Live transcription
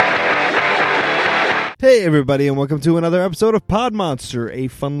Hey everybody, and welcome to another episode of Pod Monster, a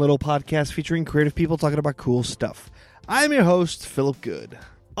fun little podcast featuring creative people talking about cool stuff. I'm your host, Philip Good.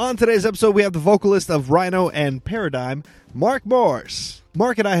 On today's episode, we have the vocalist of Ryno and Paradigm, Mark Morse.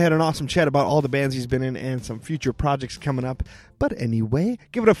 Mark and I had an awesome chat about all the bands he's been in and some future projects coming up. But anyway,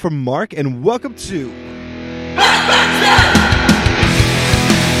 give it up for Mark, and welcome to...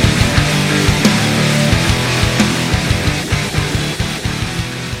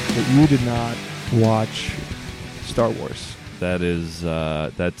 You did not watch Star Wars. That is,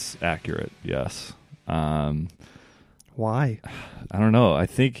 that's accurate, yes. Why? I don't know. I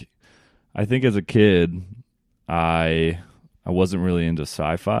think as a kid, I wasn't really into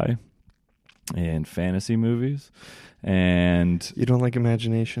sci-fi and fantasy movies. And you don't like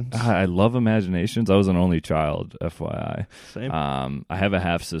imaginations? I love imaginations. I was an only child, FYI. Same. I have a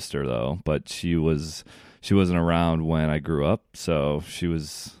half-sister, though, but she wasn't around when I grew up, so she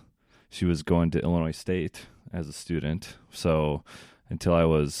was going to Illinois State as a student. So until I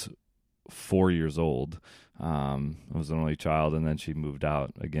was 4 years old, I was an only child, and then she moved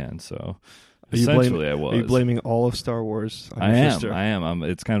out again. So essentially, I was. Are you blaming all of Star Wars on I your am. sister? I am.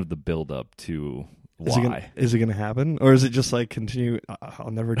 It's kind of the build-up to why. Is it going to happen? Or is it just like continue,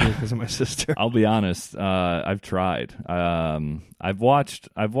 I'll never do it because of my sister? I'll be honest. I've tried. I've watched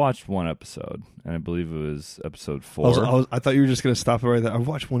one episode, and I believe it was episode 4. I thought you were just going to stop it right there. I've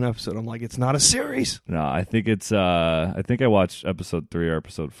watched one episode. I'm like, it's not a series. No, I think it's. I think I watched episode 3 or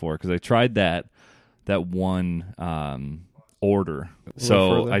episode 4 because I tried that one order.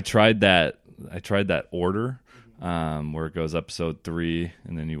 So I tried that order. Where it goes episode 3,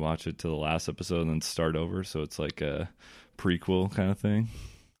 and then you watch it to the last episode, and then start over. So it's like a prequel kind of thing.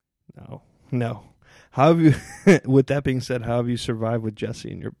 No. How have you? With that being said, how have you survived with Jesse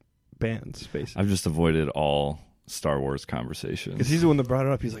and your bands? Basically, I've just avoided all Star Wars conversations because he's the one that brought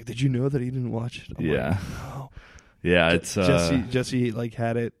it up. He's like, "Did you know that he didn't watch it?" I'm yeah, like, no. Yeah. It's Jesse like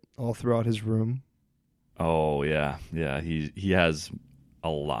had it all throughout his room. Oh yeah. He has a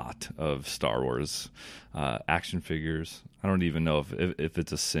lot of Star Wars action figures. I don't even know if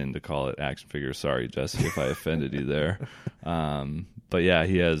it's a sin to call it action figures. Sorry, Jesse, if I offended you there. But yeah,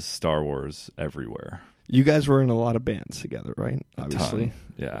 he has Star Wars everywhere. You guys were in a lot of bands together, right? Obviously. A ton,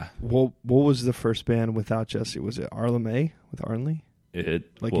 yeah. What was the first band without Jesse? Was it Arleme with Arnley? It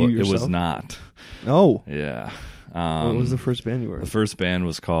was not. Oh. Yeah. What was the first band you were in? The first band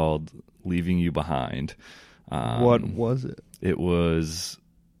was called Leaving You Behind. What was it? It was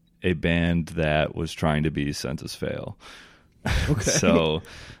a band that was trying to be Census Fail. Okay. So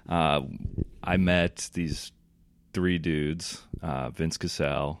I met these 3 dudes, Vince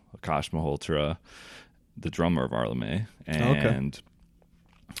Cassell, Akash Malhotra, the drummer of Arleme, and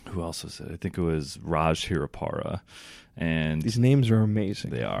who else was it? I think it was Raj Hirapara. And these names are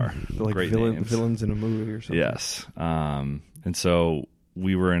amazing. They are. They're like great villains in a movie or something. Yes. And so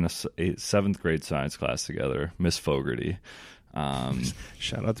we were in a 7th grade science class together, Miss Fogarty.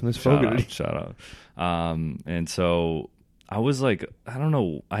 Shout out to Miss Fogarty. Shout out. And so I was like, I don't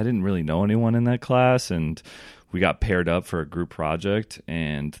know, I didn't really know anyone in that class, and we got paired up for a group project,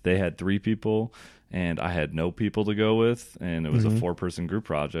 and they had 3 people, and I had no people to go with, and it was a 4-person group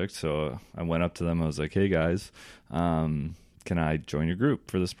project. So I went up to them. I was like, hey guys, can I join your group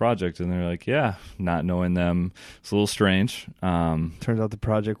for this project? And they're like, yeah, not knowing them. It's a little strange. Turns out the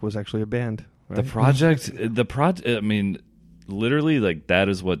project was actually a band. Right? The project, I mean, literally, like, that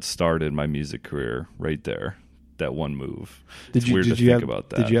is what started my music career right there. That one move. It's weird to think about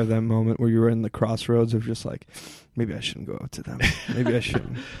that. Did you have that moment where you were in the crossroads of just like, maybe I shouldn't go out to them. Maybe I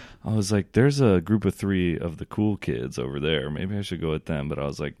shouldn't. I was like, there's a group of 3 of the cool kids over there. Maybe I should go with them. But I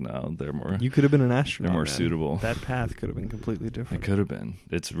was like, no, they're more. You could have been an astronaut. They're more suitable. That path could have been completely different. It could have been.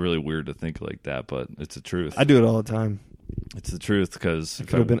 It's really weird to think like that, but it's the truth. I do it all the time. It's the truth because I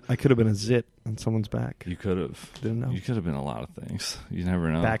could have been a zit on someone's back. You could have. Didn't know. You could have been a lot of things. You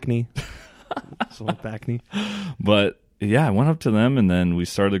never know. Back knee. Someone's back knee. But yeah, I went up to them, and then we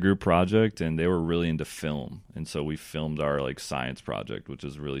started a group project, and they were really into film, and so we filmed our like science project, which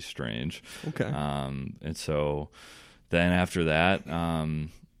is really strange. Okay. And so then after that,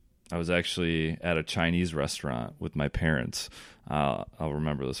 I was actually at a Chinese restaurant with my parents. I'll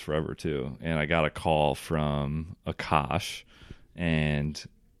remember this forever too. And I got a call from Akash, and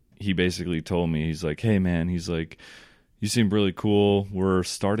he basically told me, he's like, hey man, he's like, you seem really cool. We're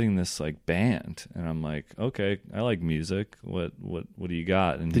starting this like band. And I'm like, okay, I like music. What do you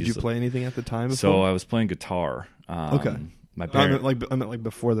got? And did you play anything at the time before? So I was playing guitar. Okay. My parents, I meant like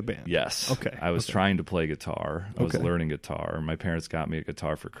before the band. Yes. Okay. I was trying to play guitar. I was learning guitar. My parents got me a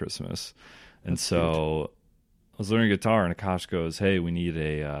guitar for Christmas. And I was learning guitar, and Akash goes, hey, we need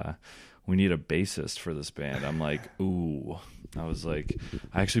we need a bassist for this band. I'm like, ooh. I was like,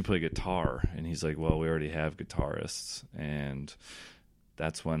 I actually play guitar. And he's like, well, we already have guitarists. And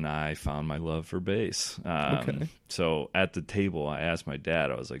that's when I found my love for bass. Okay. So at the table, I asked my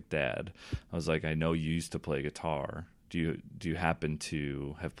dad, I was like, Dad, I know you used to play guitar. Do you happen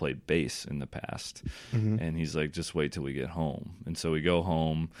to have played bass in the past? Mm-hmm. And he's like, just wait till we get home. And so we go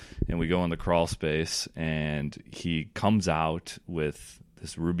home and we go in the crawl space, and he comes out with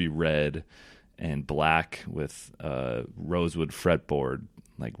this ruby red and black with rosewood fretboard,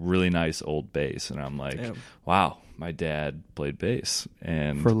 like really nice old bass. And I'm like, damn. Wow, my dad played bass.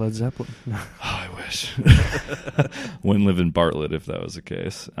 And For Led Zeppelin. I wish. Wouldn't live in Bartlett if that was the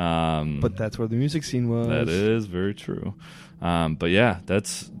case. But that's where the music scene was. That is very true. But yeah,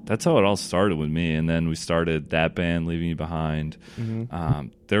 that's how it all started with me. And then we started that band, Leaving You Behind. Mm-hmm.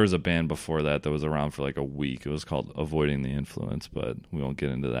 There was a band before that was around for like a week. It was called Avoiding the Influence, but we won't get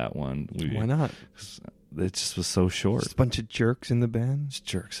into that one. Why not? It just was so short. Just a bunch of jerks in the band. Just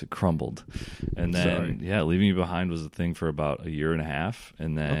jerks. It crumbled. And then, Leaving You Behind was a thing for about a year and a half.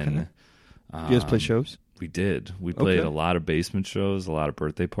 And then... Okay. You guys play shows? We did. We played a lot of basement shows, a lot of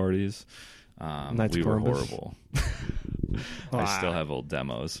birthday parties. We were horrible. I still have old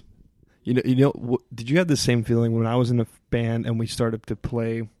demos. Did you have the same feeling when I was in a band and we started to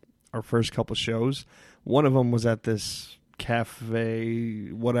play our first couple shows? One of them was at this cafe,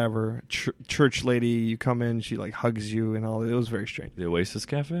 whatever, church lady. You come in, she like hugs you and all. It was very strange. The Oasis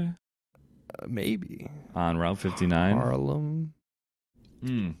Cafe? Maybe. On Route 59? Harlem.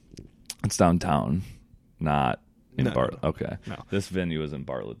 It's downtown, not in Bartlett. No. Okay. No. This venue is in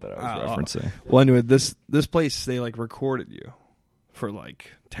Bartlett that I was referencing. Well, anyway, this place, they like recorded you for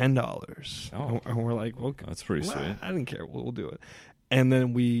like $10. Oh. And we're like, well, That's pretty sweet. I didn't care. We'll do it. And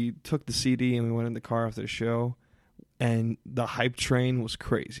then we took the CD and we went in the car after the show, and the hype train was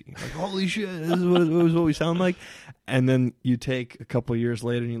crazy. Like, holy shit, this is what we sound like. And then you take a couple years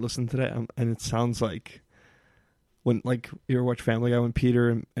later and you listen to that, and it sounds like when, like, you ever watch Family Guy when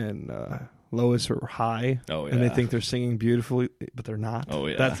Peter and Lois are high, and they think they're singing beautifully, but they're not. Oh,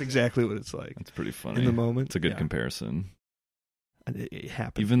 yeah. That's exactly what it's like. That's pretty funny. In the moment. It's a good comparison. It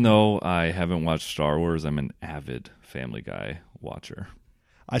happened. Even though I haven't watched Star Wars, I'm an avid Family Guy watcher.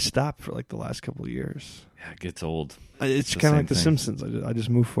 I stopped for like the last couple of years. Yeah, it gets old. It's kind of like The Simpsons. I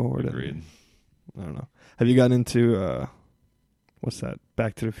just move forward. Agreed. I don't know. Have you gotten into, what's that,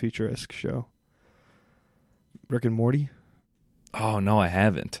 Back to the Future-esque show? Rick and Morty? Oh, no, I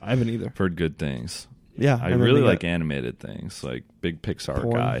haven't. I haven't either. Heard good things. Yeah. I really like animated things, like big Pixar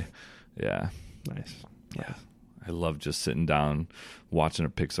porn. guy. Yeah. Nice. Yeah. I love just sitting down, watching a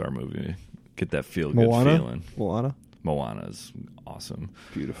Pixar movie. Get that feel-good Moana? feeling. Moana is awesome.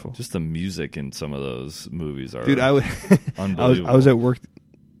 Beautiful. Just the music in some of those movies are I unbelievable. was at work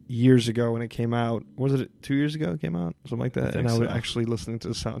years ago when it came out. Was it 2 years ago it came out? Something like that. And I was actually listening to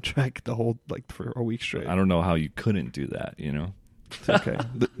the soundtrack the whole, like, for a week straight. I don't know how you couldn't do that, you know? It's okay.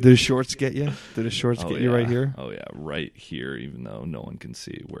 Did the shorts get you? Did the shorts get you right here? Oh, yeah, right here, even though no one can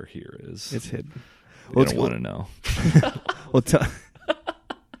see where here is. It's hidden. They don't want to know. Well,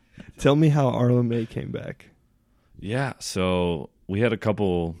 tell me how Arlo May came back. Yeah, so we had a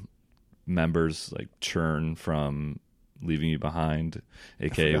couple members like churn from Leaving You Behind,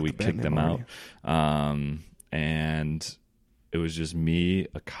 aka we kicked them out. And it was just me,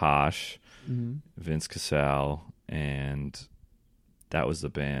 Akash, Vince Cassell, and that was the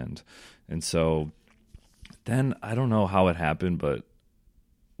band. And so then I don't know how it happened, but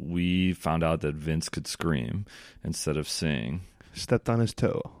we found out that Vince could scream instead of sing. Stepped on his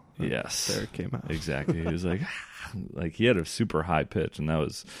toe. Yes. There it came out. Exactly. He was like, like he had a super high pitch, and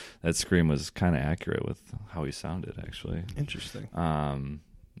that scream was kind of accurate with how he sounded, actually. Interesting.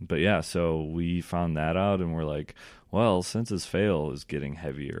 But yeah, so we found that out, and we're like, well, since his fail is getting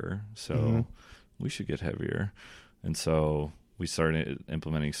heavier, so we should get heavier. And so we started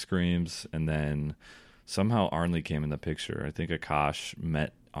implementing screams, and then somehow Arnley came in the picture. I think Akash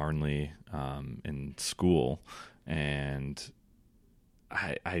met Arnley in school, and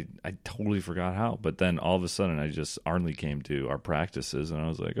I totally forgot how. But then all of a sudden, Arnley came to our practices, and I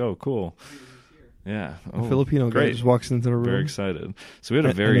was like, oh, cool. Yeah. A Filipino guy just walks into the room. Very excited. So we had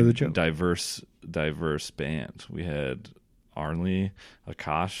a very diverse band. We had Arnley,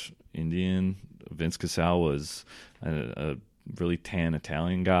 Akash, Indian. Vince Cassell was a really tan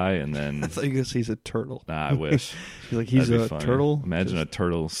Italian guy, and then I thought you were going to say he's a turtle. Nah, I wish. He's a turtle. Imagine a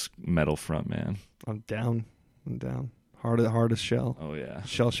turtle metal front man. I'm down. Hard as shell. Oh yeah,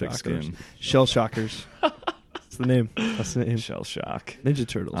 shell shockers. Shell shockers. That's the name. Shell shock. Ninja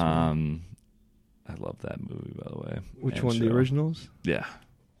Turtles. I love that movie, by the way. Which one? The originals? Yeah.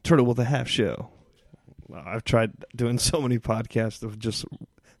 Turtle with a half show. I've tried doing so many podcasts of just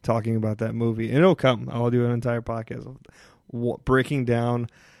talking about that movie. And it'll come. I'll do an entire podcast of breaking down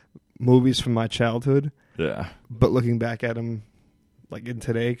movies from my childhood. Yeah. But looking back at them like in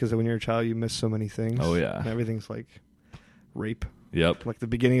today, because when you're a child, you miss so many things. Oh, yeah. And everything's like rape. Yep. Like the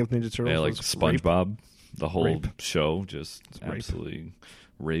beginning of Ninja Turtles. Yeah, like SpongeBob. Rape. The whole Rape. show, just absolutely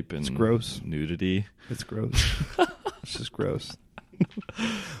rape and it's gross. Nudity. It's gross. It's just gross.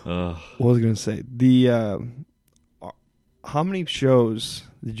 What was I going to say? The how many shows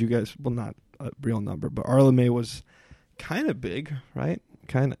did you guys? Well, not a real number, but Arlo May was kind of big, right?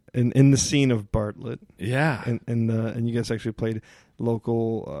 Kind of in the scene of Bartlett. Yeah, and you guys actually played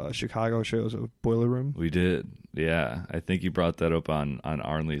local Chicago shows of Boiler Room. We did. Yeah, I think you brought that up on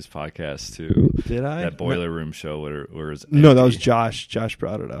Arnley's podcast too. Did I? That Boiler Room show where it was empty. No, that was Josh. Josh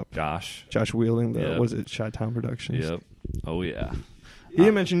brought it up. Josh Wheeling. Yep. Was it Chi-Town Productions? Yep. Oh yeah. He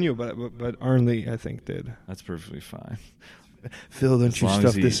didn't mention you, but Arnley, I think, did. That's perfectly fine. Phil, don't you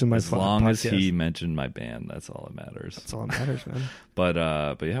stuff this in my podcast. As long as he mentioned my band, that's all that matters. That's all that matters, man. But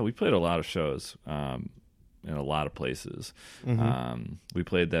yeah, we played a lot of shows in a lot of places. Mm-hmm. We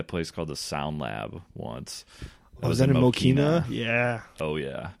played that place called the Sound Lab once. Was that in Mokina? Yeah. Oh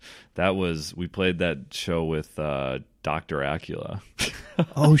yeah, we played that show with Dr. Acula.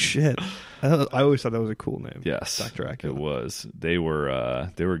 Oh shit! I always thought that was a cool name. Yes, Dr. Acula. It was. They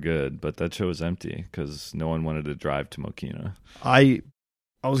were good, but that show was empty because no one wanted to drive to Mokina. I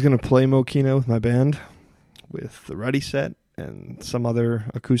was gonna play Mokina with my band, with the Ready Set and some other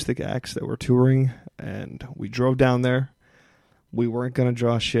acoustic acts that were touring, and we drove down there. We weren't gonna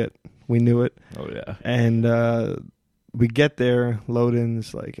draw shit. We knew it. Oh yeah. And we get there,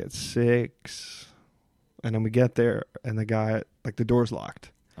 load-in's like at 6, and then we get there, and the guy, like the door's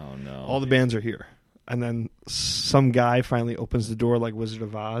locked. Oh no. All the bands are here. And then some guy finally opens the door like Wizard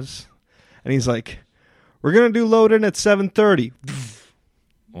of Oz, and he's like, "We're going to do load-in at 7:30.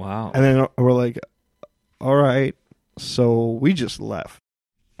 Wow. And then we're like, all right. So we just left.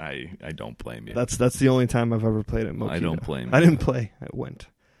 I don't blame you. That's the only time I've ever played at Mokina. I don't blame you. I didn't play. I went.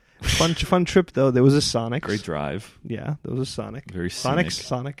 Fun trip, though. There was a Sonic. Great drive. Yeah, there was a Sonic. Very scenic.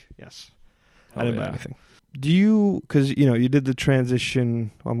 Sonic, yes. Oh, I didn't buy anything. Do you, because, you did the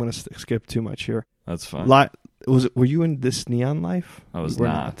transition. I'm going to skip too much here. That's fine. Were you in This Neon Life? I was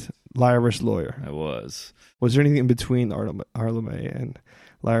not. Liar vs. Lawyer. I was. Was there anything in between Arlo May and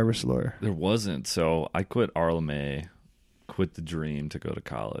Liar vs. Lawyer? There wasn't. So I quit Arlo May, quit the dream to go to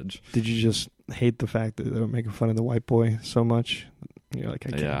college. Did you just hate the fact that they were making fun of the white boy so much? You're like,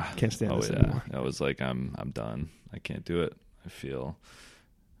 I can't stand this anymore. I was like, I'm done. I can't do it. I feel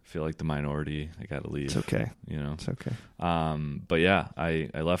like the minority. I got to leave. It's okay. It's okay. But yeah, I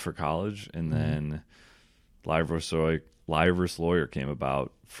left for college, and then Liar vs. Lawyer came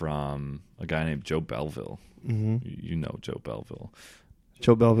about from a guy named Joe Belleville. Mm-hmm. You know Joe Belleville.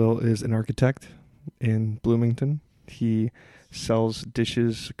 Joe Belleville is an architect in Bloomington. He sells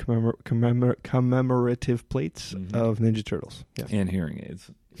dishes, commemorative plates of Ninja Turtles. Yes. And hearing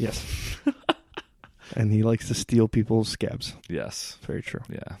aids. Yes. And he likes to steal people's scabs. Yes. Very true.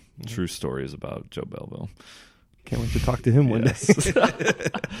 Yeah. True stories about Joe Belleville. Can't wait to talk to him one day.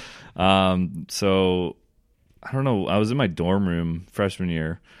 So, I don't know. I was in my dorm room freshman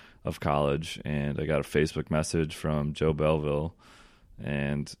year of college, and I got a Facebook message from Joe Belleville.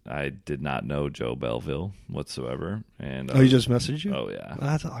 And I did not know Joe Belleville whatsoever. And he just messaged you? Oh, yeah.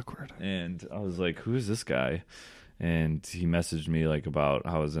 That's awkward. And I was like, who is this guy? And he messaged me like about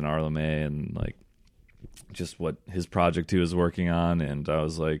how I was in Arlo May and like just what his project he was working on. And I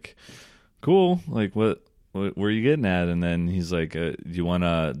was like, cool. Like, what where are you getting at? And then he's like, do you want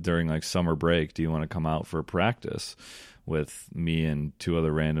to, during like summer break, do you want to come out for a practice with me and 2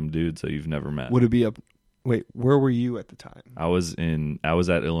 other random dudes that you've never met? Would it be Wait, where were you at the time? I was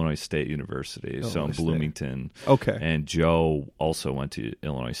at Illinois State University, so in Bloomington. Okay. And Joe also went to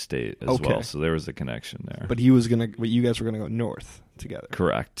Illinois State as well, so there was a connection there. But you guys were gonna go north together.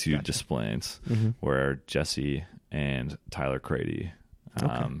 Correct, to Des Plaines, where Jesse and Tyler Crady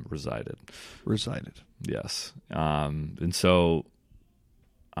resided. Yes. And so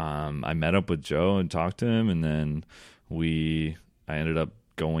I met up with Joe and talked to him, and then I ended up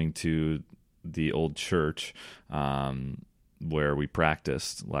going to the old church where we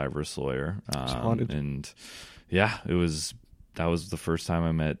practiced Liar vs. Lawyer. And yeah, that was the first time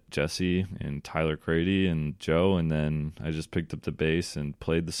I met Jesse and Tyler Crady and Joe, and then I just picked up the bass and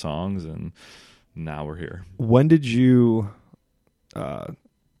played the songs, and now we're here. When did you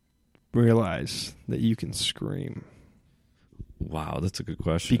realize that you can scream? Wow, that's a good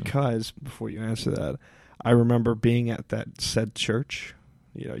question. Because before you answer that, I remember being at that said church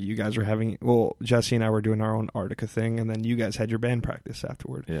you guys were having, Jesse and I were doing our own Arctica thing, and then you guys had your band practice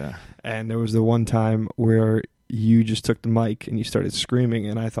afterward. Yeah. And there was the one time where you just took the mic and you started screaming,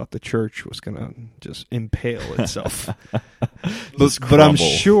 and I thought the church was going to just impale itself. But I'm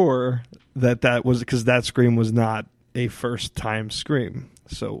sure that was because that scream was not a first-time scream.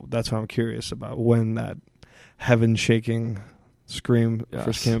 So that's why I'm curious about when that heaven-shaking scream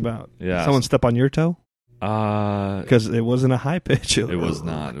first came about. Yeah. Someone step on your toe? Because it wasn't a high pitch. It was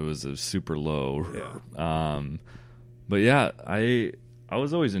not. It was a super low. Yeah. But yeah, I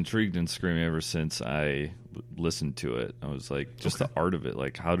was always intrigued in screaming ever since I listened to it. I was like, just the art of it.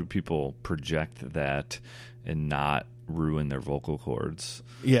 Like, how do people project that and not ruin their vocal cords?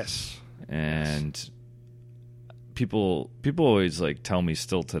 Yes. And people always like tell me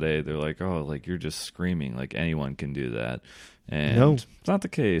still today, they're like, oh, like you're just screaming, like anyone can do that. And no, it's not the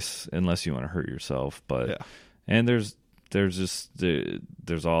case unless you want to hurt yourself. But and there's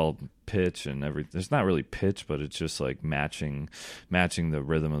all pitch and everything. There's not really pitch, but it's just like matching the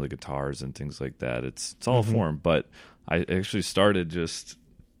rhythm of the guitars and things like that. It's all a form. But I actually started just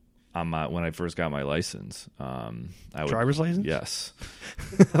on when I first got my license. Driver's license? Yes.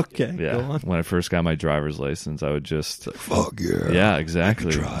 Okay. Yeah. Go on. When I first got my driver's license, I would just fuck yeah. Yeah,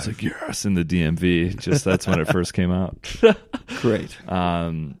 exactly. I was like, yes, in the DMV. Just that's when it first came out. Great.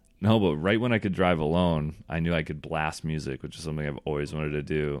 No, but right when I could drive alone, I knew I could blast music, which is something I've always wanted to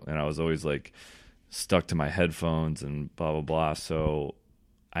do. And I was always like stuck to my headphones and blah, blah, blah. So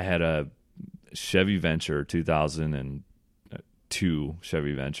I had a Chevy Venture 2002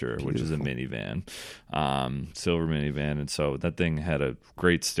 Chevy Venture, Beautiful. Which is a minivan, silver minivan. And so that thing had a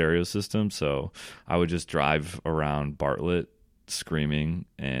great stereo system. So I would just drive around Bartlett screaming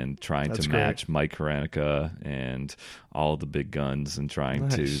and trying to match Mike Karanka and all the big guns and trying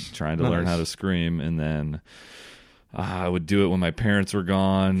to learn how to scream. And then I would do it when my parents were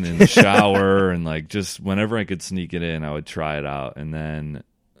gone in the shower and like just whenever I could sneak it in, I would try it out. And then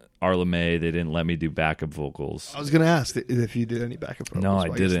Arla May, they didn't let me do backup vocals. I was going to ask if you did any backup vocals. No, I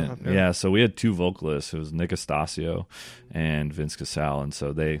didn't. Yeah, so we had two vocalists. It was Nick Astacio and Vince Casal, and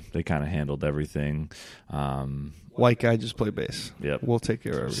so they kind of handled everything. White guy, just play bass. Yep. We'll take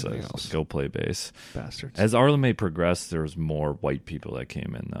care of everything else. Go play bass. Bastards. As Arla May progressed, there was more white people that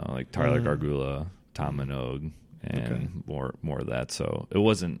came in, though, like Tyler Gargula, Tom Minogue, and more of that. So it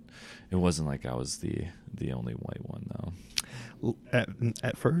wasn't like I was the only white one, though.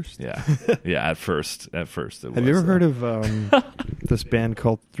 At first? Yeah. Yeah, at first it was. Have you ever heard of this band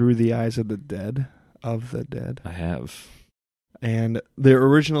called Through the Eyes of the Dead? I have. And their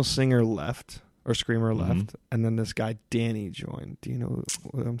original singer left, or screamer left, and then this guy Danny joined. Do you know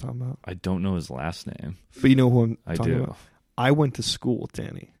what I'm talking about? I don't know his last name. But you know who I'm talking about? I do. I went to school with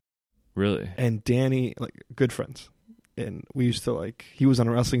Danny. Really? And Danny, like, good friends. And we used to, he was on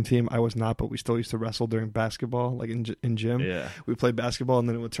a wrestling team. I was not, but we still used to wrestle during basketball, like in gym. Yeah. We played basketball, and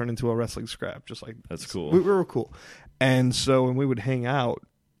then it would turn into a wrestling scrap, just like. That's cool. We were cool. And so when we would hang out,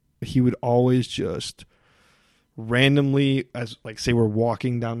 he would always just randomly, say we're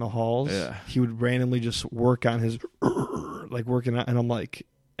walking down the halls, he would randomly just work on his, working out. And I'm like,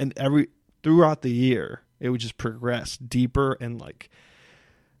 and throughout the year, it would just progress deeper and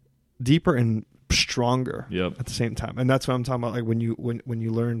stronger at the same time. And that's what I'm talking about, like when you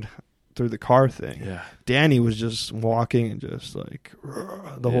learned through the car thing. Yeah. Danny was just walking and just like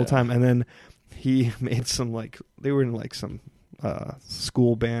the whole time. And then he made some they were in some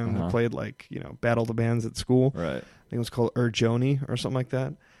school band that played battle the bands at school. Right. I think it was called Joni or something like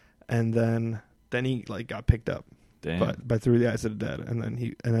that. And then he got picked up by Through the Eyes of the Dead.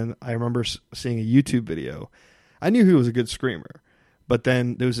 And then I remember seeing a YouTube video. I knew he was a good screamer. But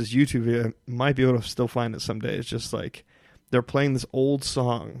then there was this YouTube video, I might be able to still find it someday. It's just they're playing this old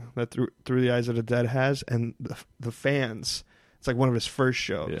song that Through the Eyes of the Dead has, and the fans, it's like one of his first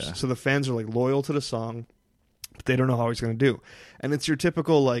shows. Yeah. So the fans are loyal to the song, but they don't know how he's going to do. And it's your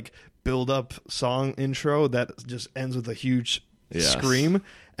typical build-up song intro that just ends with a huge scream.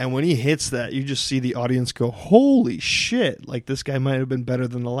 And when he hits that, you just see the audience go, holy shit, this guy might have been better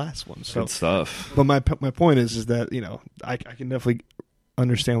than the last one. So, good stuff. But my point is that, I can definitely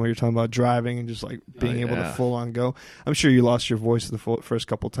understand what you're talking about, driving and just being able to full on go. I'm sure you lost your voice the first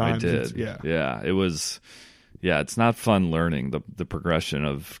couple times. I did. Yeah. It was, it's not fun learning the progression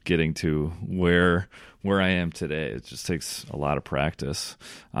of getting to where I am today. It just takes a lot of practice.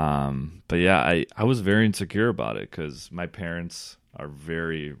 But yeah, I was very insecure about it because my parents are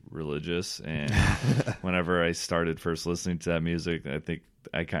very religious, and whenever I started first listening to that music, I think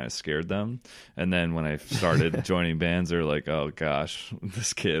I kind of scared them. And then when I started joining bands, they're like, "Oh gosh,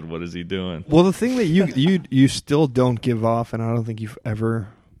 this kid, what is he doing?" Well, the thing that you still don't give off, and I don't think you've ever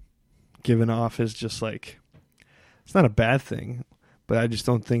given off, is just like, it's not a bad thing, but I just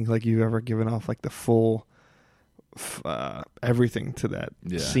don't think like you've ever given off like the full everything to that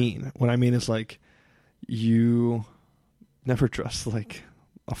scene. What I mean is like, you never trust like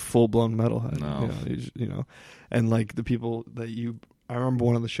a full-blown metalhead. No. You know, and like the people that I remember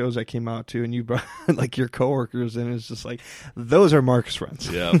one of the shows I came out to, and you brought like your coworkers, and it's just like, those are Mark's friends.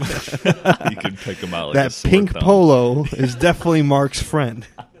 Yeah, you can pick them out. Like that pink polo is definitely Mark's friend.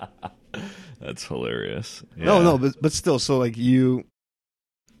 That's hilarious. Yeah. No, but still, so like you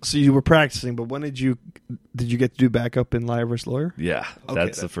were practicing, but when did you get to do backup in Live vs. Lawyer? Yeah,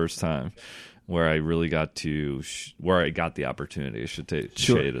 that's the first time where I really got to where I got the opportunity. I should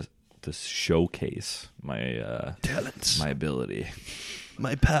to showcase my talents, my ability,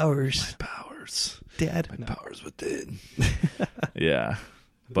 my powers, Dad, my powers within. Yeah,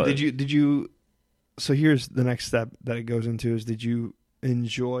 but did you? So here's the next step that it goes into: is did you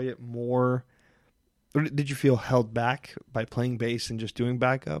enjoy it more, or did you feel held back by playing bass and just doing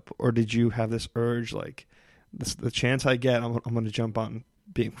backup, or did you have this urge like, the chance I get, I'm going to jump on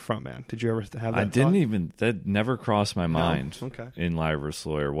being frontman? Did you ever have that? That never crossed my mind. Okay. In Live vs.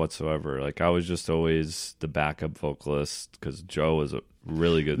 Lawyer whatsoever. Like, I was just always the backup vocalist because Joe was a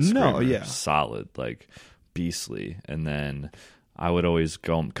really good screamer, solid, like beastly, and then I would always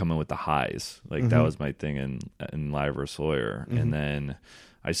come in with the highs. Like, that was my thing in Live vs. Lawyer. And then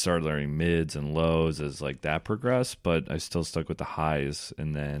I started learning mids and lows as like that progressed, but I still stuck with the highs.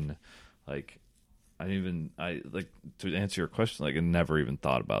 And then like, I to answer your question, like, I never even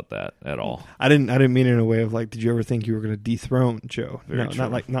thought about that at all. I didn't mean it in a way of like, did you ever think you were going to dethrone Joe? Very no, true.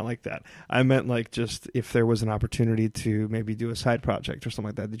 not like that. I meant like, just if there was an opportunity to maybe do a side project or something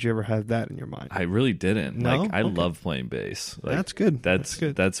like that. Did you ever have that in your mind? I really didn't. No? Like, I love playing bass. Like, that's good. That's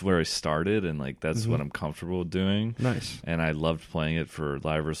good. That's where I started, and like that's what I'm comfortable doing. Nice. And I loved playing it for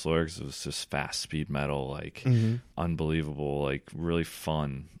Live vs. Lawyer because it was just fast speed metal, like unbelievable, like really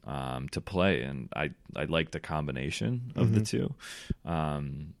fun to play, and I like the combination of the two.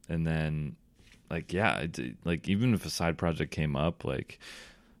 And then like, yeah, like even if a side project came up, like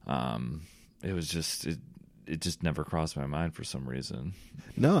it was just it just never crossed my mind for some reason.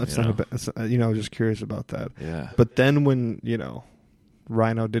 No, it's not. I was just curious about that. Yeah. But then when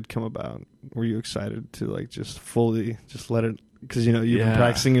Ryno did come about, were you excited to like just fully just let it? Because you've been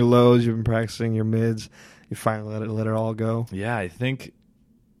practicing your lows, you've been practicing your mids. You finally let it all go. Yeah, I think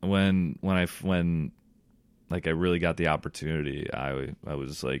when like I really got the opportunity, I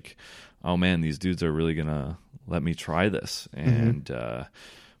was like, oh man, these dudes are really gonna let me try this. And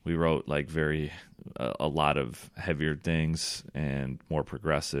we wrote like a lot of heavier things and more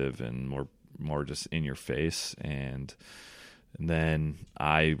progressive and more just in your face. And then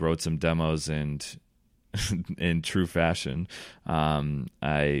I wrote some demos, and in true fashion, in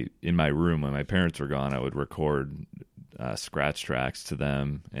my room when my parents were gone, I would record scratch tracks to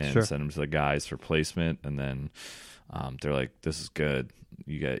them and send them to the guys for placement. And then they're like, "This is good.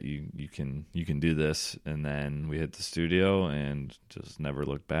 You can do this." And then we hit the studio and just never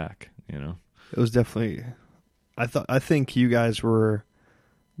looked back. It was definitely. I think you guys were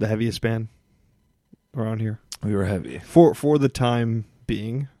the heaviest band around here. We were heavy for the time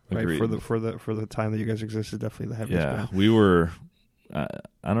being. Right. Agreed. For the time that you guys existed, definitely the heaviest band. We were.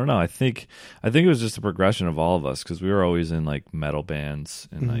 I don't know. I think it was just a progression of all of us, because we were always in like metal bands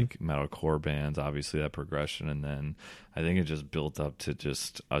and like metalcore bands. Obviously, that progression, and then I think it just built up to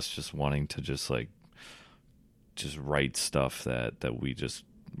just us just wanting to just write stuff that we just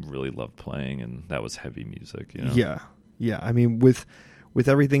really loved playing, and that was heavy music. Yeah. I mean, with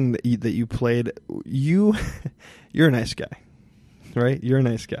everything that you played, you're a nice guy. Right? You're a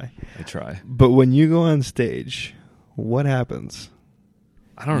nice guy. I try. But when you go on stage, what happens?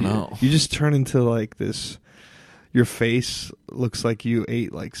 I don't know. You just turn into like this. Your face looks like you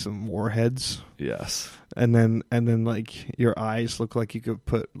ate like some warheads. Yes. And then like your eyes look like you could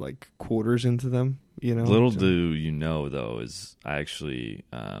put like quarters into them. Little do you know, though, is I actually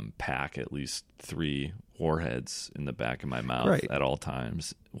pack at least 3 warheads in the back of my mouth at all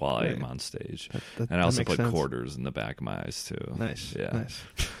times while I am on stage. And I also put quarters in the back of my eyes too. Nice. Yeah.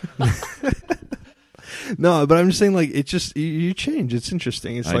 Nice. No, but I'm just saying, like, it just you change. It's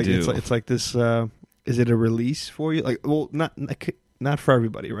interesting. It's like it's like this. Is it a release for you? Like, well, not for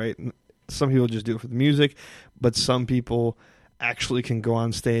everybody, right? Some people just do it for the music, but some people actually can go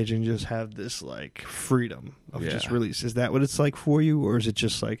on stage and just have this like freedom of just release. Is that what it's like for you, or is it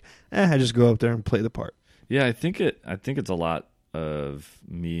just like, I just go up there and play the part? Yeah, I think it's a lot of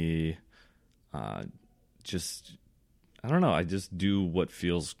me just, I don't know, I just do what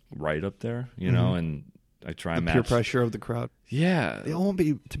feels right up there, you know, and I try and match peer pressure of the crowd. Yeah. They won't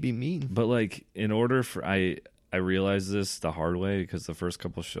be to be mean. But like, in order for, I realized this the hard way, because the first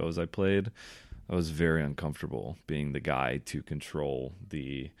couple shows I played, I was very uncomfortable being the guy to control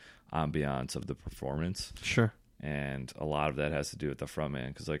the ambiance of the performance. Sure. And a lot of that has to do with the front man,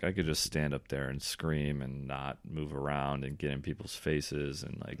 because like I could just stand up there and scream and not move around and get in people's faces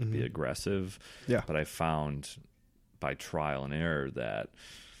and like be aggressive. Yeah. But I found by trial and error that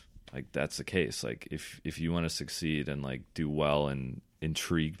like that's the case. Like if you want to succeed and like do well and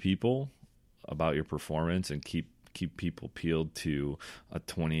intrigue people about your performance and keep people peeled to a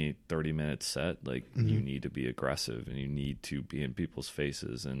 20-30 minute set, like you need to be aggressive and you need to be in people's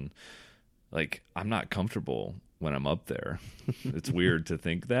faces. And like I'm not comfortable when I'm up there. It's weird to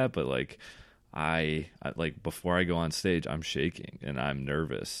think that, but like I like before I go on stage, I'm shaking and I'm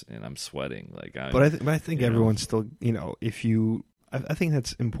nervous and I'm sweating. Like but I think everyone's still, you know, if you, I think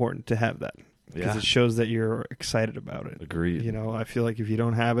that's important to have that, because it shows that you're excited about it. Agreed. You know, I feel like if you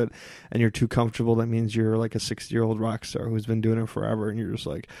don't have it and you're too comfortable, that means you're like a 60-year-old rock star who's been doing it forever, and you're just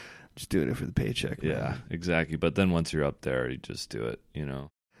like, just doing it for the paycheck. Yeah, man. exactly. But then once you're up there, you just do it, you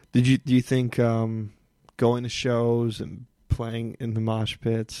know. Do you think going to shows and playing in the mosh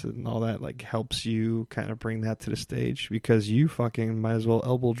pits and all that like helps you kind of bring that to the stage? Because you fucking might as well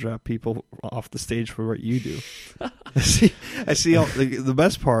elbow drop people off the stage for what you do. I see all, the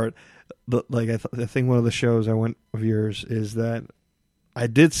best part, I think one of the shows I went of yours is that I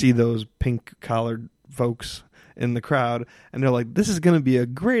did see those pink collared folks in the crowd, and they're like, this is going to be a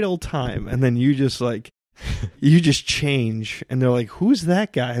great old time. And then you just like, you just change, and they're like, who's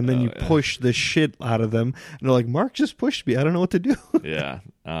that guy? And then you push the shit out of them, and they're like, Mark just pushed me, I don't know what to do. Yeah.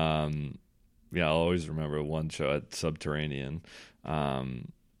 I'll always remember one show at Subterranean.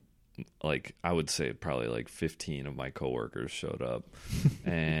 Like I would say probably like 15 of my coworkers showed up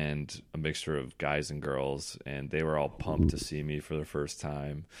and a mixture of guys and girls, and they were all pumped to see me for the first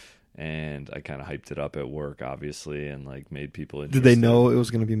time. And I kind of hyped it up at work, obviously, and like made people interested. Did they know it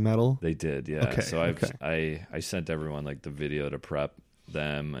was going to be metal? They did, yeah. Okay, so I sent everyone like the video to prep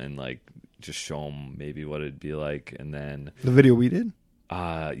them and like just show them maybe what it'd be like, and then the video we did.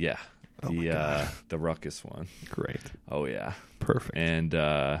 Yeah, the Ruckus one. Great. Oh yeah, perfect.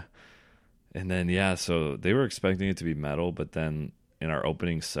 And then yeah, so they were expecting it to be metal, but then in our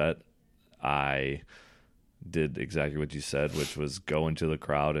opening set, I did exactly what you said, which was go into the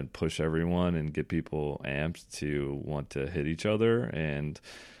crowd and push everyone and get people amped to want to hit each other. And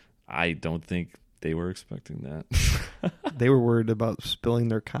I don't think they were expecting that. They were worried about spilling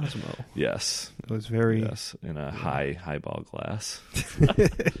their Cosmo. Yes. It was very... Yes, in a highball glass.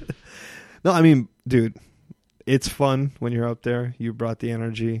 No, I mean, dude, it's fun when you're up there. You brought the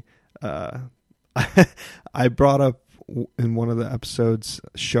energy. I brought up in one of the episodes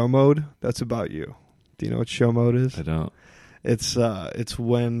show mode. That's about you. Do you know what show mode is? I don't. It's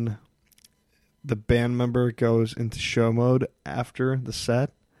when the band member goes into show mode after the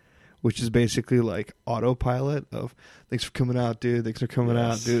set, which is basically like autopilot of thanks for coming out, dude. Thanks for coming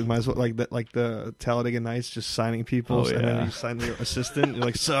out, dude. Might as well like that, like the Talladega Nights, just signing people, and then you sign your assistant. You're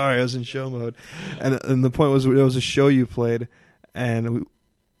like, sorry, I was in show mode, and the point was there was a show you played, and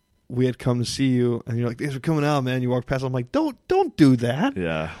we had come to see you, and you're like, thanks for coming out, man. You walk past, I'm like, don't do that.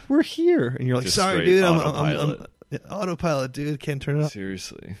 Yeah. We're here. And you're like, just sorry, dude. Autopilot. I'm autopilot, dude. Can't turn it off.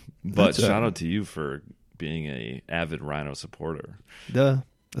 Seriously. But shout out to you for being a avid Ryno supporter. Duh.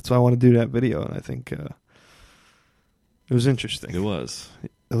 That's why I want to do that video, and I think it was interesting. It was.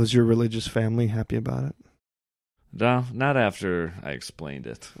 Was your religious family happy about it? No, not after I explained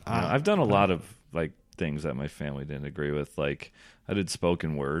it. I've done a lot of like things that my family didn't agree with. Like I did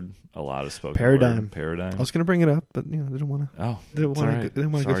spoken word, a lot of spoken word. Paradigm. I was going to bring it up, but you know, they didn't want to. Oh, didn't want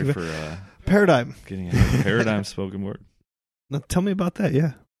to Sorry go for Paradigm. Getting a Paradigm spoken word. Now, tell me about that.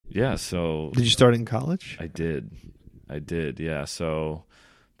 Yeah. Yeah. So did you start in college? I did. Yeah. So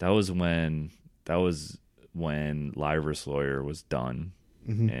that was when Live vs. Lawyer was done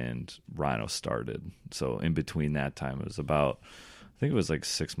and Ryno started. So in between that time, it was about, I think it was like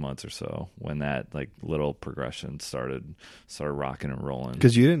 6 months or so when that like little progression started rocking and rolling.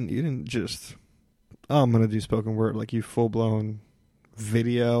 Because you didn't just, I'm gonna do spoken word, like you full blown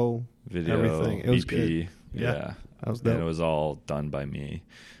video, everything. It was EP, good. Yeah. That was dope. And it was all done by me.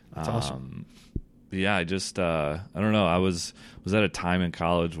 That's awesome. Yeah, I just I don't know. I was at a time in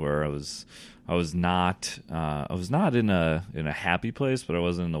college where I was not in a happy place, but I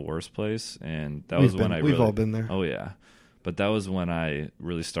wasn't in the worst place, and that was when we've all been there. Oh yeah, but that was when I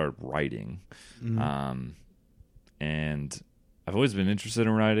really started writing, and I've always been interested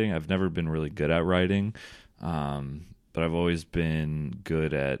in writing. I've never been really good at writing, but I've always been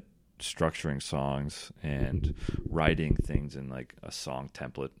good at structuring songs and writing things in like a song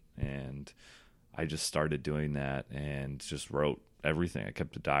template. And I just started doing that and just wrote everything. I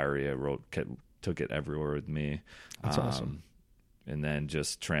kept a diary. Took it everywhere with me. That's awesome. And then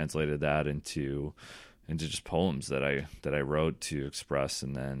just translated that into just poems that I wrote to express.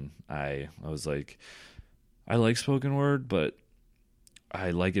 And then I was like, I like spoken word, but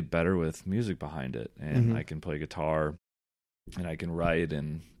I like it better with music behind it. And I can play guitar and I can write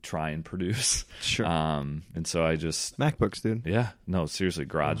and try and produce. Sure. And so I just MacBooks, dude. Yeah. No, seriously,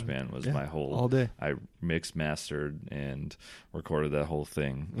 GarageBand was my whole all day. I mixed, mastered, and recorded that whole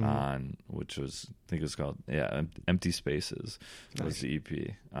thing on which was I think it was called Empty Spaces. Nice. Was the EP.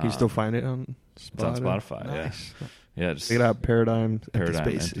 Can you still find it on Spotify? It's on Spotify. Nice. Yeah. Just check it out. Paradigm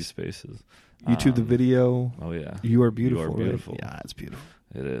Empty Spaces. YouTube the video. Oh yeah. You Are Beautiful. You Are Beautiful. Right? Yeah, it's beautiful.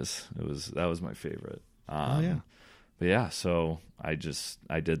 It is. That was my favorite. Yeah. But yeah, so I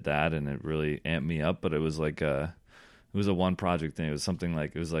did that and it really amped me up, but it was like it was a one project thing. It was something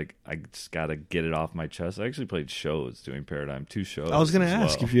like I just got to get it off my chest. I actually played shows doing Paradigm, 2 shows. I was going to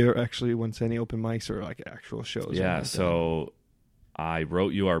ask if you actually went to any open mics or like actual shows. Yeah, so I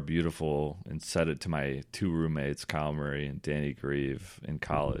wrote You Are Beautiful and said it to my 2 roommates, Kyle Murray and Danny Grieve, in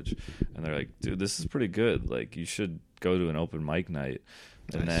college. And they're like, dude, this is pretty good. Like, you should go to an open mic night.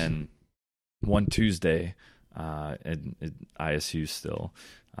 Nice. And then one Tuesday, at ISU still,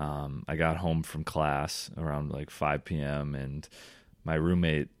 I got home from class around like 5 p.m. and my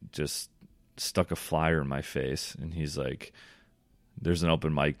roommate just stuck a flyer in my face and he's like, there's an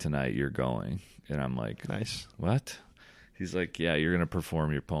open mic tonight, you're going. And I'm like, nice. What? He's like, yeah, you're gonna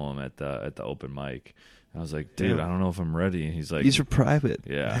perform your poem at the open mic. And I was like, dude, I don't know if I'm ready. And he's like, these are private.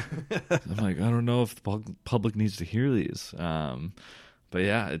 Yeah. I'm like, I don't know if the public needs to hear these. But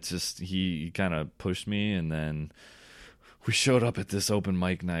yeah, it's just he kind of pushed me, and then we showed up at this open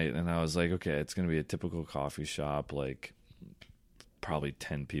mic night, and I was like, okay, it's going to be a typical coffee shop, like probably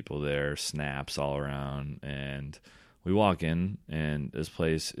 10 people there, snaps all around, and we walk in, and this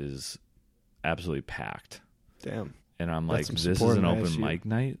place is absolutely packed. Damn. And I'm like, this is an open mic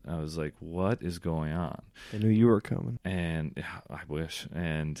night? I was like, what is going on? I knew you were coming. And I wish.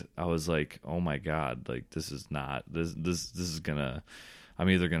 And I was like, oh my God, like this is gonna, I'm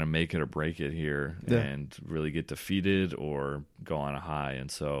either gonna make it or break it here and really get defeated or go on a high.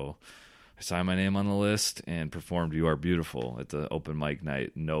 And so I signed my name on the list and performed You Are Beautiful at the open mic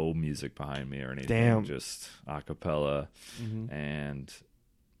night. No music behind me or anything. Damn. Just a cappella. And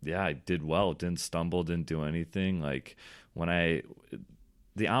yeah, I did well. Didn't stumble, didn't do anything. Like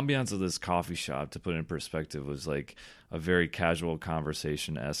the ambiance of this coffee shop, to put it in perspective, was like a very casual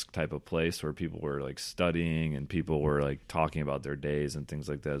conversation-esque type of place where people were like studying and people were like talking about their days and things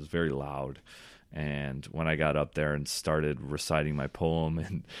like that. It was very loud. And when I got up there and started reciting my poem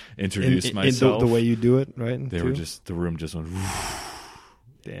and introduced myself, the way you do it, right? They were just, the room just went,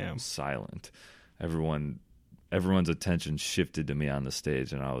 damn, silent. Everyone's attention shifted to me on the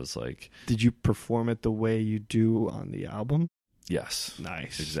stage, and I was like... Did you perform it the way you do on the album? Yes.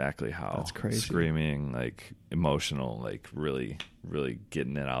 Nice. Exactly how. That's crazy. Screaming, like, emotional, like, really, really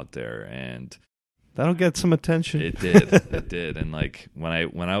getting it out there, and... That'll get some attention. It did. It did. And, like, when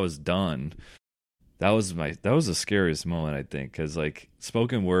I was done, that was the scariest moment, I think, because, like,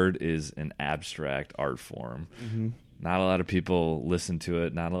 spoken word is an abstract art form. Not a lot of people listen to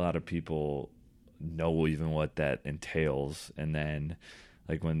it. Not a lot of people know even what that entails, and then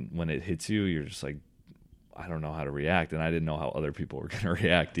like when it hits you, you're just like, I don't know how to react, and I didn't know how other people were going to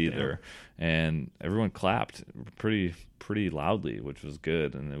react either. And everyone clapped pretty loudly, which was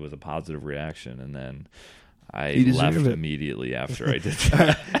good, and it was a positive reaction. And then I left immediately after I did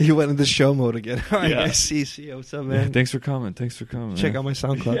that. You went into show mode again. All right, I see. What's up, man? Yeah, thanks for coming. Check out my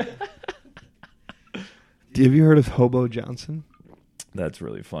SoundCloud. Have you heard of Hobo Johnson? That's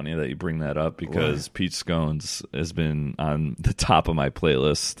really funny that you bring that up, because Peach Scones has been on the top of my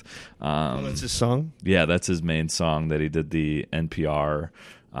playlist. That's his song? Yeah, that's his main song that he did the NPR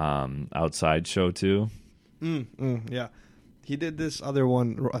Outside show to. Yeah. He did this other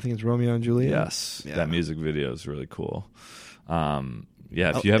one, I think it's Romeo and Juliet. Yes, that music video is really cool.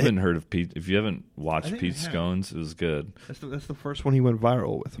 If you haven't heard of Pete, if you haven't watched Peach Scones, it was good. That's the first one he went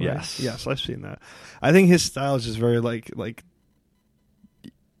viral with, right? Yes, I've seen that. I think his style is just very like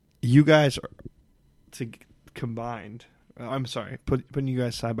you guys are combined. I'm sorry, putting you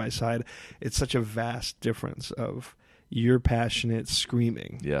guys side by side. It's such a vast difference of your passionate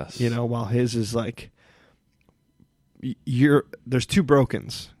screaming. Yes, while his is like there's 2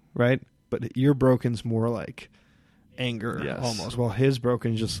 brokens, right? But your broken's more like anger almost. While his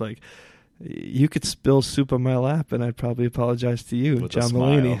broken, just like, you could spill soup on my lap and I'd probably apologize to you, with John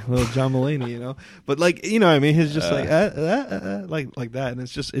Mulaney, little John Mulaney, you know. But like, you know what I mean? He's just like that. And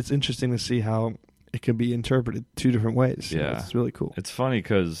it's interesting to see how it can be interpreted two different ways. Yeah. You know, it's really cool. It's funny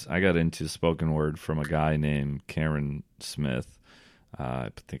because I got into spoken word from a guy named Cameron Smith. I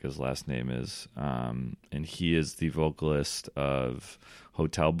think his last name is, and he is the vocalist of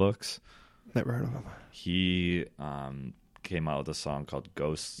Hotel Books. Never heard of him. He came out with a song called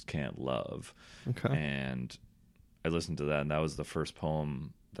Ghosts Can't Love. Okay. And I listened to that, and that was the first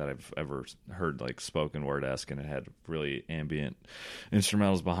poem that I've ever heard, like, spoken word-esque, and it had really ambient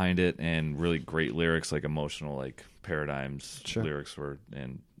instrumentals behind it and really great lyrics, like emotional, like Paradigm's lyrics were,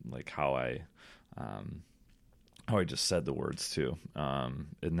 and like how I just said the words too. And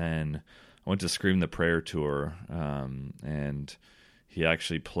then I went to Scream the Prayer tour, and he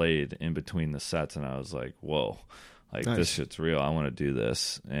actually played in between the sets, and I was like, whoa, like, nice. This shit's real. I want to do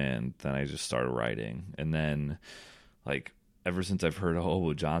this. And then I just started writing. And then, like, ever since I've heard of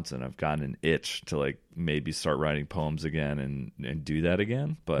Hobo Johnson, I've gotten an itch to, like, maybe start writing poems again and do that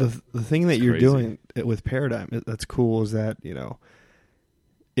again. But the thing that you're doing with Paradigm that's cool is that, you know,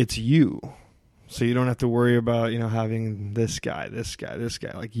 it's you. So you don't have to worry about, you know, having this guy.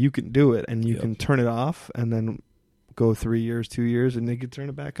 Like, you can do it, and you can turn it off, and then go 3 years, 2 years, and they can turn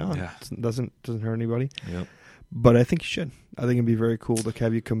it back on. Yeah. It doesn't hurt anybody. Yep. But I think you should. I think it'd be very cool to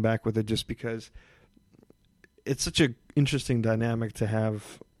have you come back with it, just because it's such an interesting dynamic to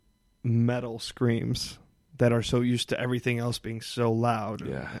have metal screams that are so used to everything else being so loud,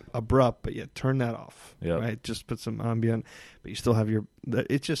 and abrupt, but yet turn that off. Yep. Right? Just put some ambient, but you still have your.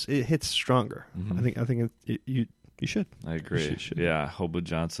 It hits stronger. Mm-hmm. I think you should. I agree. You should. Yeah, Hobo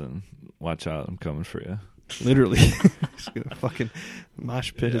Johnson, watch out! I'm coming for you. Literally, he's gonna fucking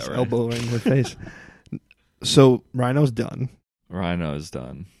mosh pit his elbow right in your face. So Ryno's done. Ryno is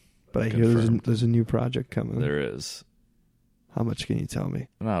done. But I hear there's a new project coming. There is. How much can you tell me?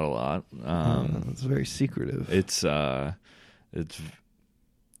 Not a lot. It's very secretive. It's let's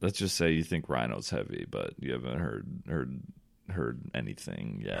just say you think Ryno's heavy, but you haven't heard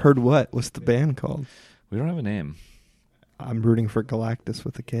anything yet. Heard what? What's the band called? We don't have a name. I'm rooting for Galactus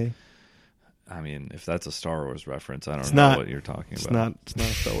with a K. I mean, if that's a Star Wars reference, I don't know what you're talking about. It's not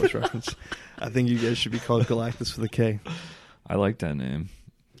a Star Wars reference. I think you guys should be called Galactus with a K. I like that name.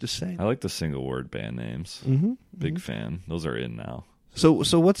 Just saying. I like the single word band names. Mm-hmm. Big fan. Those are in now. So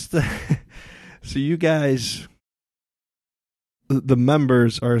what's the? So you guys, the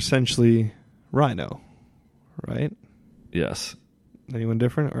members are essentially Ryno, right? Yes. Anyone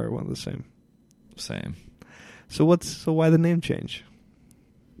different or one of the same? Same. So why the name change?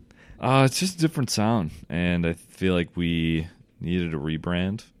 It's just a different sound, and I feel like we needed a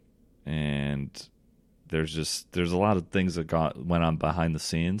rebrand, and there's a lot of things that went on behind the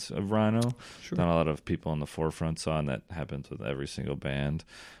scenes of Ryno. Sure. Not a lot of people on the forefront saw, and that happens with every single band.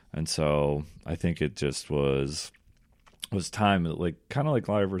 And so I think it just was time, like kind of like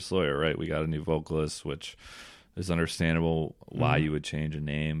Liar vs. Lawyer, right? We got a new vocalist, which is understandable why you would change a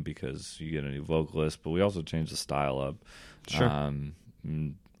name because you get a new vocalist, but we also changed the style up. Sure.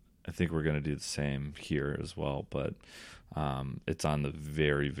 I think we're going to do the same here as well, but it's on the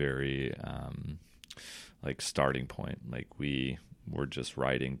very, very like starting point. Like we're just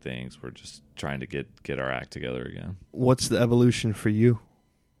writing things. We're just trying to get our act together again. What's the evolution for you?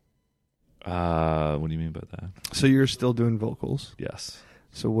 What do you mean by that? So you're still doing vocals? Yes.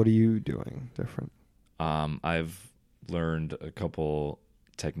 So what are you doing different? I've learned a couple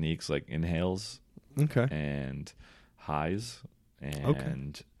techniques like inhales, and highs,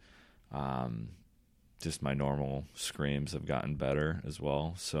 and just my normal screams have gotten better as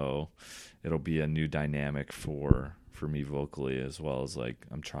well. So it'll be a new dynamic for me vocally, as well as like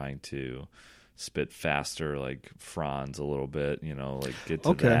I'm trying to spit faster, like Franz a little bit, you know, like get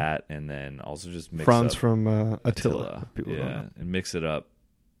to that, and then also just mix Franz up from Attila. And mix it up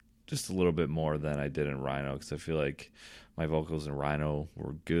just a little bit more than I did in Ryno, because I feel like my vocals in Ryno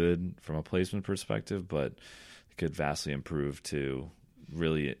were good from a placement perspective, but it could vastly improve to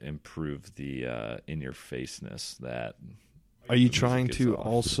really improve the in-your-faceness that. Are you trying to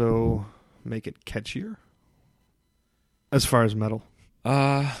also make it catchier as far as metal?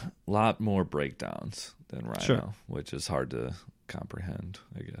 Lot more breakdowns than Ryno, which is hard to comprehend,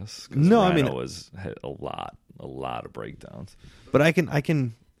 I guess. No, Ryno I mean had a lot of breakdowns. But I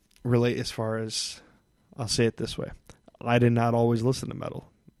can relate as far as, I'll say it this way. I did not always listen to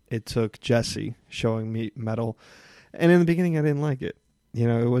metal. It took Jesse showing me metal, and in the beginning I didn't like it. You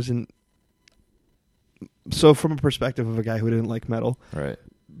know, it wasn't. So from a perspective of a guy who didn't like metal, right?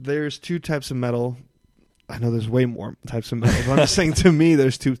 There's two types of metal I know there's way more types of metal, but I'm just saying, to me,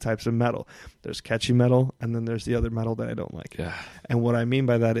 there's two types of metal. There's catchy metal, and then there's the other metal that I don't like. Yeah. And what I mean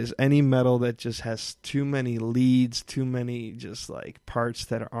by that is any metal that just has too many leads, too many just like parts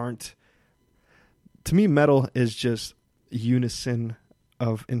that aren't. To me, metal is just unison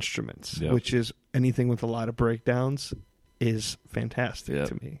of instruments, which is anything with a lot of breakdowns is fantastic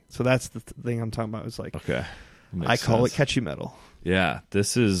to me. So that's the thing I'm talking about. Is like, okay, I call it catchy metal. Yeah,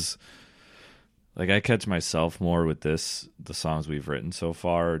 this is like, I catch myself more with the songs we've written so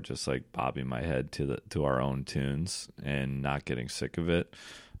far, just like bobbing my head to our own tunes and not getting sick of it.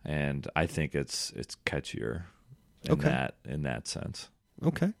 And I think it's catchier in that sense.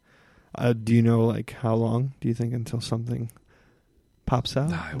 Okay. Do you know like how long do you think until something pops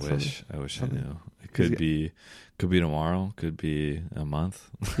out? I wish I knew. It could be tomorrow, could be a month.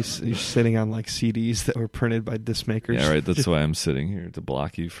 You're sitting on like CDs that were printed by disc makers. Yeah, right. That's why I'm sitting here, to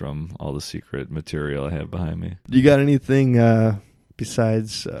block you from all the secret material I have behind me. You got anything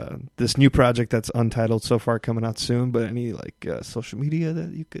besides this new project that's untitled so far, coming out soon, but any like social media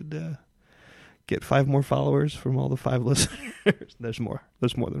that you could get 5 more followers from all the 5 listeners? There's more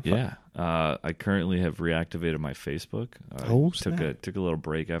than 5. Yeah. I currently have reactivated my Facebook. Took a little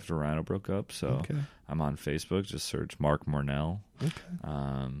break after Ryno broke up, so I'm on Facebook. Just search Mark Mornell. Okay.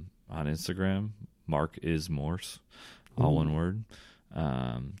 On Instagram, Mark is Morse, all one word.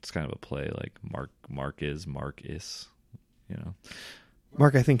 It's kind of a play, like Mark is, you know.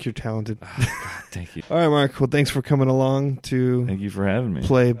 Mark, I think you're talented. Oh, God, thank you. All right, Mark. Well, thanks for coming along to. Thank you for having me.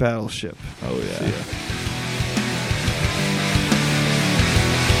 Play Battleship. Oh yeah.